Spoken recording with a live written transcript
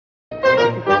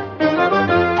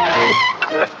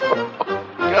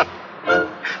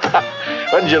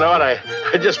you know what? I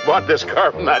just bought this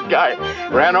car from that guy.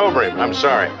 Ran over him. I'm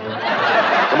sorry.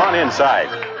 Come on inside.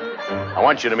 I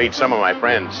want you to meet some of my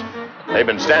friends. They've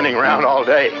been standing around all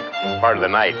day, part of the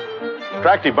night.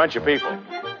 Attractive bunch of people.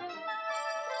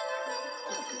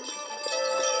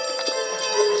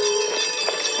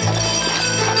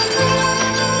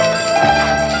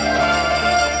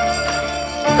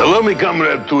 Allow me,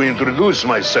 comrade, to introduce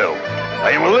myself.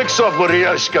 I am Alexov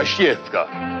Boryashka.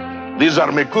 These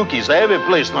are my cookies. I have a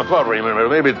place not far from here,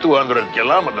 maybe 200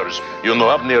 kilometers,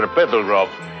 up near Petrograd.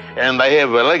 And I have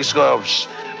Alexov's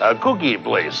cookie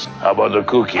place. How about a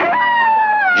cookie?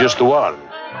 Just one.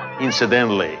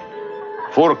 Incidentally,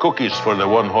 4 cookies for the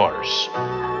 1 horse.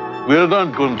 We're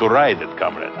not going to ride it,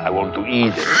 comrade. I want to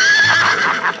eat it.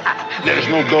 There's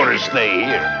no Doris Day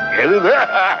here.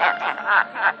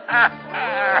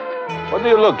 What are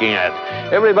you looking at?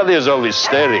 Everybody is always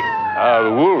staring.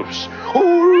 The wolves.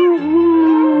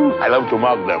 I love to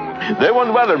mock them. They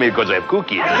won't bother me because I have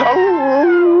cookies.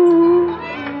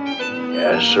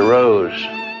 Yes, a rose.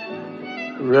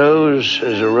 A rose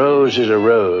is a rose is a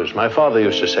rose. My father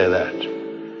used to say that.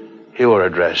 He wore a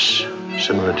dress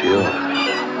similar to yours.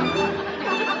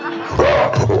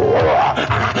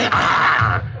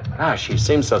 Gosh, she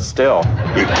seems so still.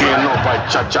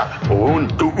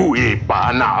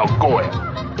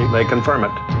 They confirm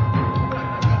it.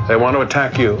 They want to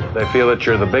attack you. They feel that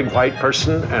you're the big white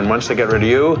person, and once they get rid of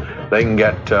you, they can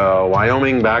get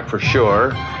Wyoming back for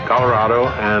sure, Colorado,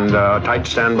 and tight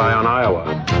standby on Iowa.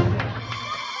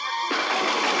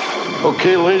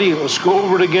 Okay, lady, let's go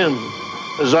over it again.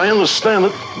 As I understand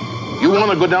it, you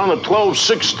want to go down to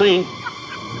 1216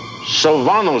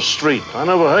 Silvano Street. I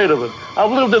never heard of it.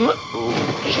 I've lived in the... Oh,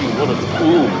 gee, what a...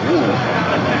 Ooh.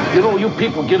 You know, you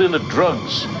people get into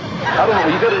drugs. I don't know,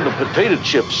 you got into potato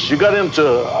chips. You got into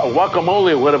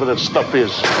guacamole or whatever that stuff is.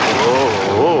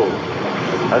 Oh.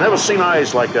 I've never seen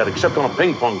eyes like that except on a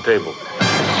ping pong table.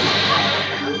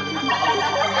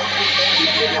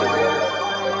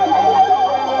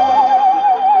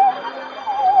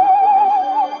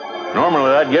 Normally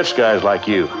that gets guys like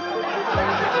you.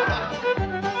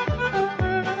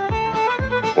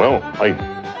 Well, I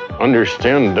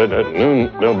understand that at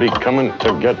noon they'll be coming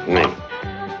to get me.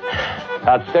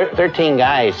 About 13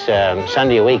 guys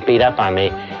Sunday a week beat up on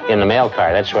me in the mail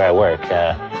car. That's where I work.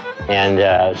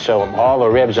 So all the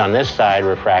ribs on this side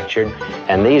were fractured,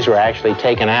 and these were actually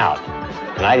taken out.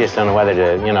 And I just don't know whether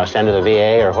to, send to the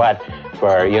VA or what for,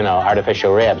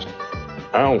 artificial ribs.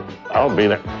 I'll be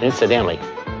there. Incidentally,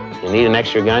 you need an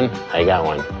extra gun? I got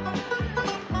one.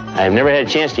 I've never had a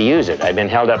chance to use it. I've been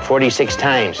held up 46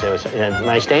 times. So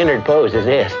my standard pose is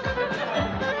this.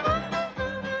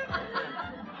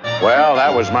 Well,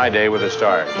 that was my day with the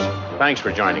stars. Thanks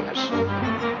for joining us.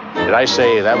 Did I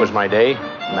say that was my day?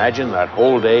 Imagine that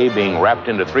whole day being wrapped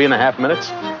into 3.5 minutes.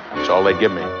 That's all they'd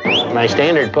give me. My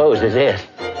standard pose is this.